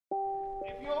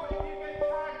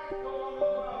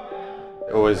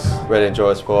Always really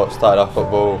enjoyed sport, started off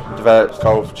football, developed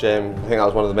golf, gym. I think that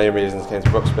was one of the main reasons I came to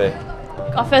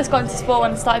Brooksby. I first got into sport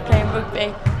when I started playing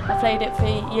rugby. I played it for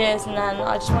years and then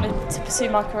I just wanted to pursue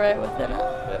my career within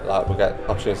it. Like we'll get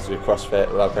opportunities to do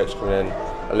CrossFit with our coach coming in,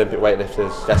 Olympic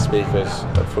weightlifters, guest speakers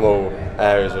from all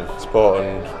areas of sport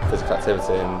and physical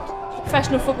activity. And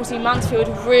professional football team Mansfield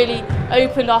have really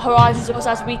opened our horizons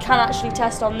as we can actually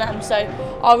test on them, so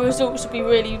our results will be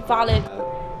really valid.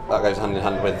 That goes hand in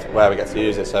hand with where we get to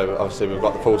use it, so obviously we've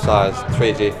got the full-size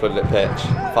 3G floodlit pitch,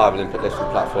 5 Olympic lifting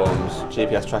platforms,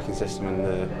 GPS tracking system and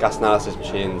the gas analysis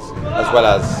machines, as well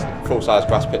as full-size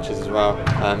grass pitches as well.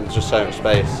 There's just so much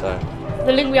space. So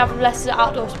the link we have with Leicester's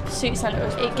Outdoor Pursuit Centre,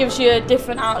 it gives you a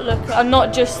different outlook, and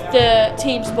not just the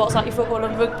team sports like your football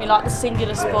and rugby, like the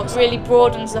singular sports. It really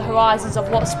broadens the horizons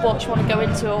of what sports you want to go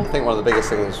into. I think one of the biggest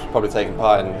things probably taking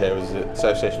part in here was the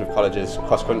Association of Colleges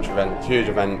cross-country event, huge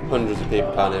event, hundreds of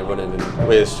people down here running, and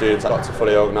we as students got to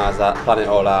fully organise that, plan it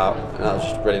all out, and that was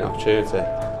just a brilliant opportunity.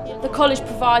 The college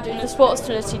provided the sports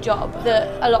facility job that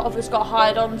a lot of us got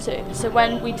hired onto, so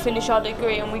when we finish our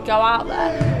degree and we go out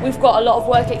there, we've got a lot of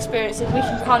work experience and we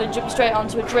can kind of jump straight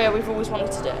onto a career we've always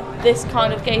wanted to do. This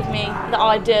kind of gave me the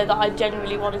idea that I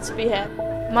genuinely wanted to be here.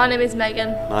 My name is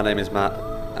Megan. My name is Matt.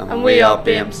 And we are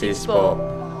BMC Sport.